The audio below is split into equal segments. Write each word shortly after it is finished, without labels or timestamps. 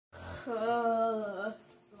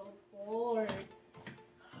So bored.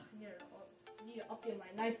 Need to up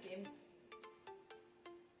my knife game.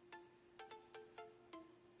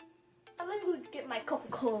 Let me go get my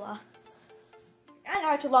Coca-Cola. And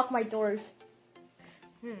I have to lock my doors.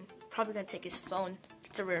 Probably gonna take his phone.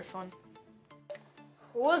 It's a rare phone.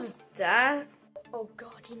 Who was that? Oh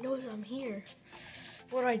god, he knows I'm here.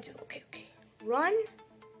 What do I do? Okay. Run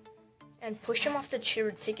and push him off the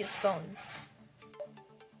chair to take his phone.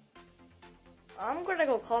 I'm gonna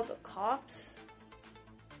go call the cops.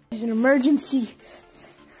 It's an emergency.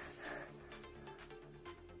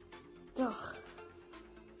 Ugh.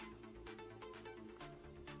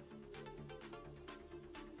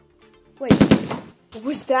 Wait, what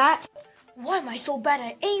was that? Why am I so bad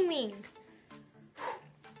at aiming?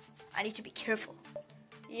 I need to be careful.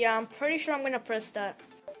 Yeah, I'm pretty sure I'm gonna press that.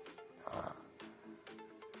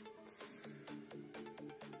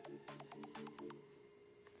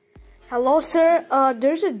 Hello, sir.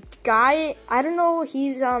 There's a guy. I don't know.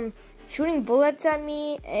 He's shooting bullets at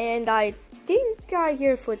me, and I think I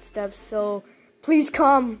hear footsteps. So please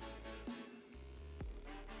come.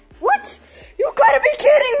 What? You gotta be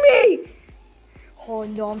kidding me! Oh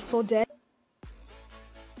no, I'm so dead.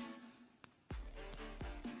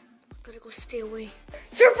 Gotta go stay away.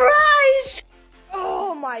 Surprise!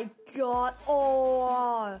 Oh my god.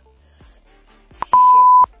 Oh.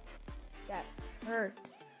 Shit. That hurt.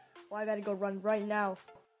 Well, I gotta go run right now.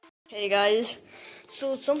 Hey guys.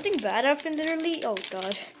 So something bad happened literally. Oh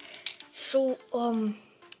god. So,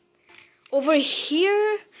 over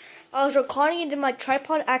here, I was recording and then my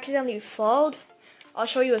tripod accidentally fell. I'll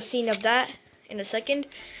show you a scene of that in a second.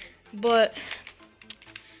 But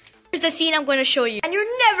here's the scene I'm going to show you. And you're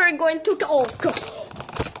never going to... Oh, God.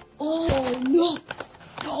 Oh, no.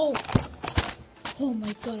 Oh. Oh,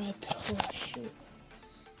 my God. Oh, shoot.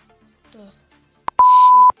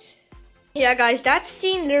 Shit. Yeah, guys. That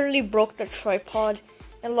scene literally broke the tripod.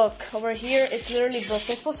 And look, over here, it's literally broken.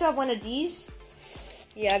 It's supposed to have one of these.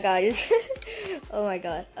 Yeah, guys. Oh, my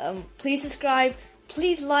God. Please subscribe.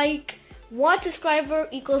 Please like. 1 subscriber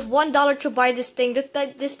equals $1 to buy this thing.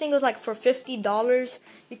 This thing was like for $50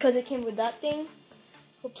 because it came with that thing.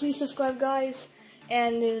 So please subscribe, guys.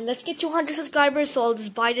 And let's get 200 subscribers so I'll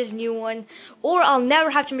just buy this new one. Or I'll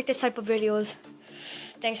never have to make this type of videos.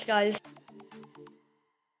 Thanks, guys.